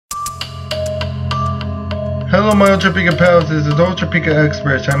Hello my Ultra Pika pals, this is Ultra Pika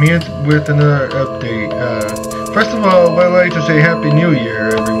Experts. I'm here with another update. First of all, I'd like to say Happy New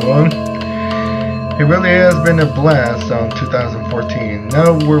Year, everyone. It really has been a blast on 2014.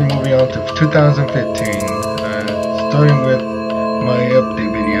 Now we're moving on to 2015, starting with my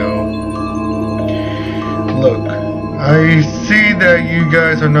update video. Look, I see that you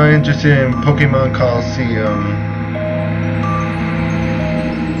guys are not interested in Pokémon Colosseum.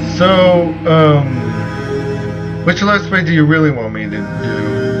 So, which Let's Play do you really want me to do?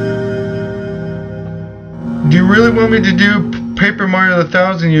 Do you really want me to do Paper Mario the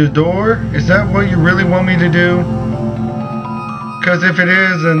Thousand Year Door? Is that what you really want me to do? Because if it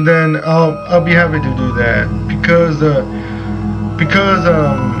is, and then I'll be happy to do that.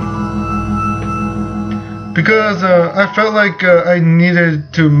 Because I felt like I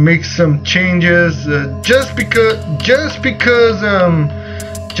needed to make some changes. Just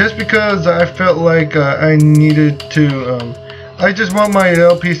because I felt like I needed to, I just want my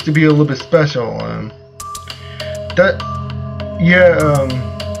LPs to be a little bit special. And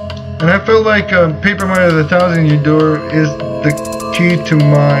I felt like Paper Mario the Thousand Year Door is the key to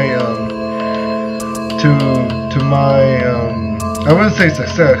my, I wouldn't say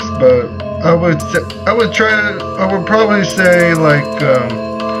success, but I would probably say like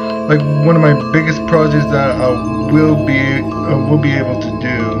one of my biggest projects that I will be able to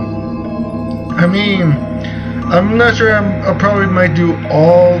do. I mean, I'm not sure I probably might do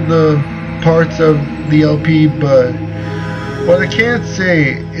all the parts of the LP, but what I can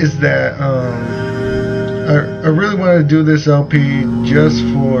say is that I really want to do this LP just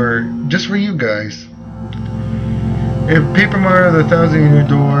for you guys. If Paper Mario the Thousand Year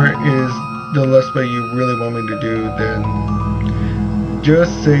Door is the Let's Play you really want me to do, then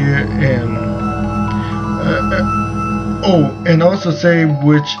just say it, and and also say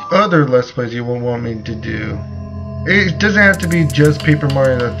which other Let's Plays you will want me to do. It doesn't have to be just Paper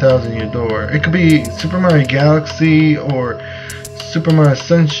Mario the Thousand Year Door. It could be Super Mario Galaxy, or Super Mario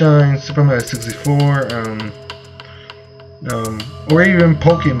Sunshine, Super Mario 64, or even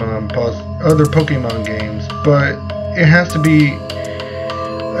Pokemon, other Pokemon games. But it has to be.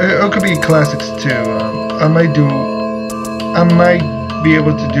 It could be classics too. I might be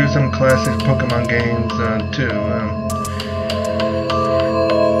able to do some classic Pokemon games too.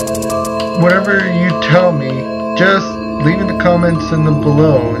 Whatever you tell me, just leave in the comments in the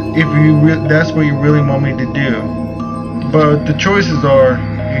below if that's what you really want me to do. But the choices are,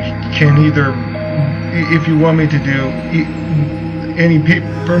 you can either, if you want me to do any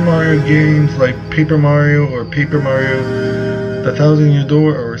Paper Mario games like Paper Mario or Paper Mario the Thousand Year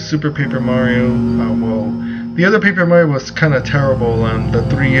Door or Super Paper Mario. Well, the other Paper Mario was kind of terrible. The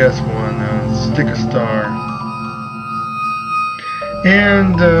 3DS one, Stick a Star,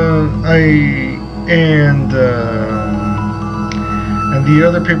 and the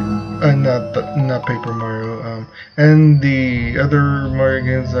other not Paper Mario, and the other Mario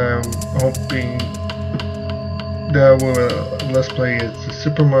games I'm hoping that I will Let's Play is the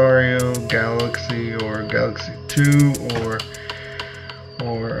Super Mario Galaxy or Galaxy 2 or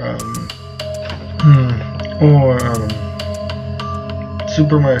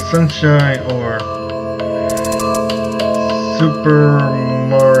Super Mario Sunshine or Super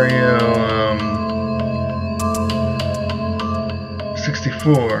Mario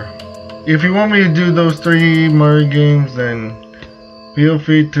 64. If you want me to do those 3 Mario games, then feel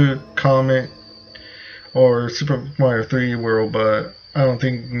free to comment, or Super Mario 3 World, but I don't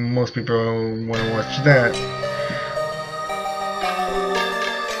think most people want to watch that.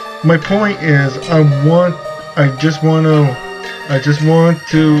 My point is, I just want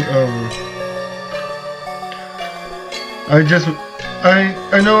to, I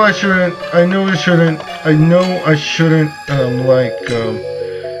know I shouldn't,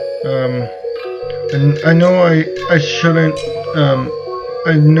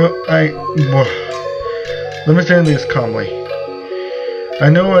 let me say this calmly. I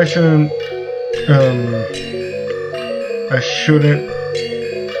know I shouldn't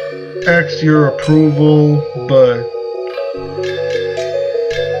ask your approval, but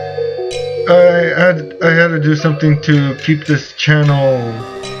I had to do something to keep this channel,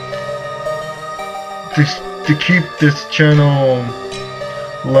 to keep this channel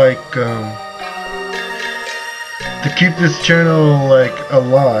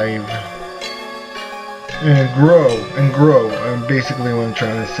alive and grow. Basically what I'm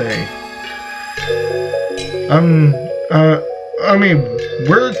trying to say. I mean,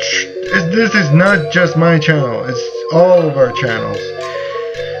 this is not just my channel, it's all of our channels.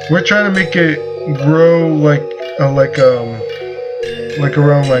 We're trying to make it grow like around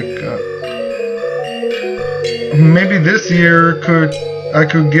maybe this year I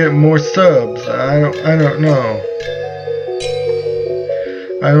could get more subs. I don't know.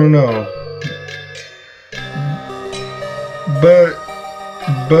 I don't know. But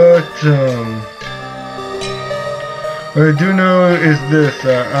what I do know is this: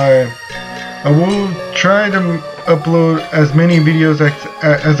 I will try to upload as many videos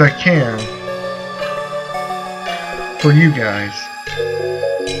as I can for you guys.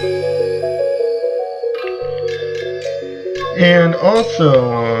 And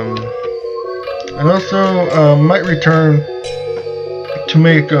also might return to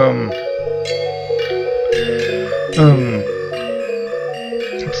make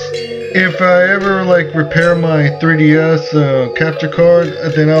if I ever like repair my 3DS capture card,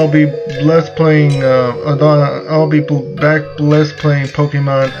 then I'll be Let's playing I'll be back Let's playing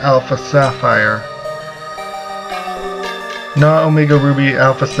Pokemon Alpha Sapphire, not Omega Ruby,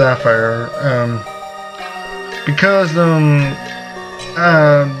 Alpha Sapphire. Because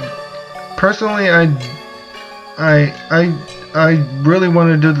personally I really want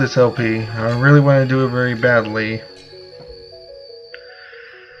to do this LP. I really want to do it very badly.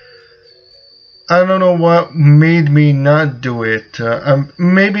 I don't know what made me not do it.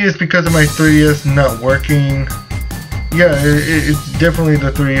 Maybe it's because of my 3DS not working. Yeah, it's definitely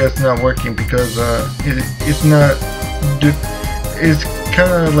the 3DS not working, because it's not. It's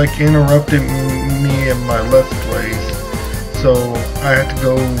kind of like interrupting me in my Let's Plays, so I had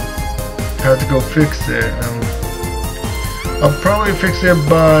to go fix it. I'll probably fix it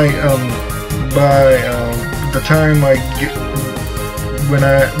by the time I get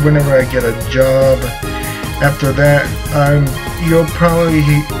whenever I get a job. After that, you'll probably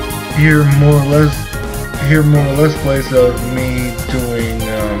hear more Let's Plays of me doing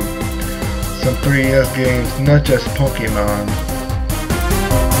some 3DS games, not just Pokemon,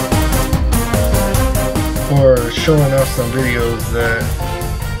 or showing off some videos that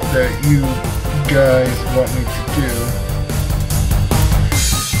you guys want me to do.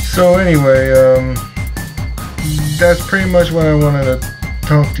 So anyway, that's pretty much what I wanted to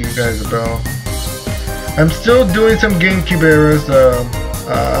talk to you guys about. I'm still doing some GameCube eras.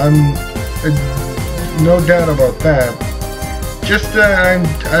 I'm no doubt about that. Just that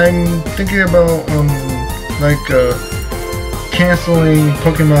I'm thinking about canceling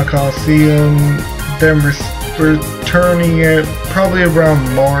Pokémon Colosseum, then returning it probably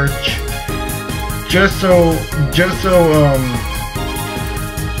around March, just to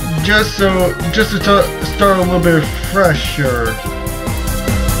start a little bit fresher,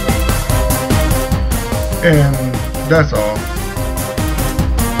 and that's all.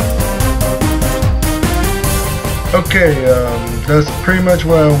 Okay, that's pretty much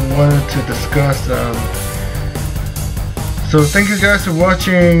what I wanted to discuss. So thank you guys for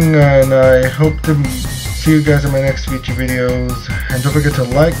watching, and I hope to see you guys in my next future videos. And don't forget to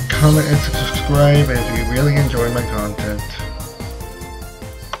like, comment, and subscribe if you really enjoy my content.